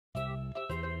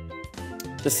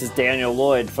This is Daniel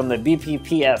Lloyd from the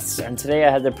BPPS, and today I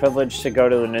had the privilege to go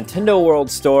to the Nintendo World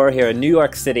Store here in New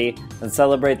York City and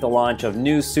celebrate the launch of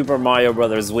new Super Mario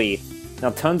Bros. Wii.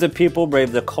 Now, tons of people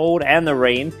braved the cold and the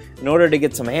rain in order to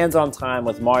get some hands-on time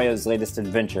with Mario's latest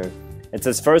adventure. It's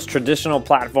his first traditional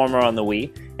platformer on the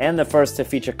Wii, and the first to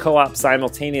feature co-op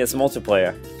simultaneous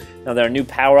multiplayer. Now, there are new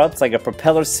power-ups like a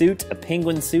propeller suit, a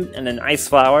penguin suit, and an ice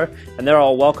flower, and they're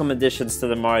all welcome additions to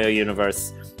the Mario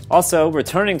universe. Also,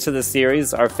 returning to the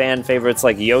series are fan favorites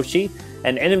like Yoshi,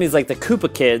 and enemies like the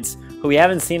Koopa Kids, who we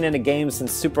haven't seen in a game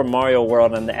since Super Mario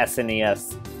World on the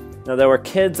SNES. Now, there were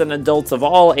kids and adults of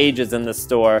all ages in the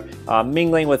store,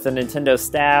 mingling with the Nintendo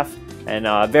staff and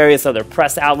various other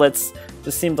press outlets.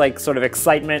 Just seemed like sort of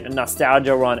excitement and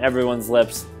nostalgia were on everyone's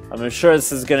lips. I'm sure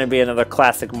this is going to be another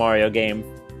classic Mario game.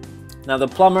 Now, the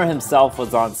plumber himself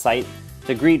was on site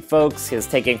to greet folks. He was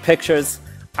taking pictures.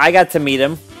 I got to meet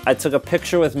him. I took a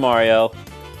picture with Mario.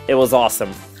 It was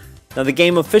awesome. Now, the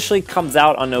game officially comes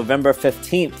out on November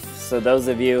 15th, so those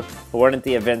of you who weren't at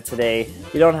the event today,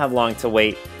 you don't have long to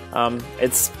wait.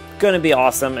 It's going to be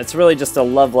awesome. It's really just a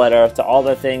love letter to all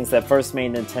the things that first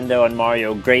made Nintendo and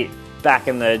Mario great back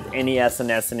in the NES and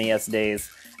SNES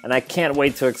days. And I can't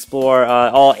wait to explore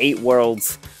all 8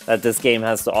 worlds that this game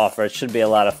has to offer. It should be a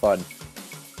lot of fun.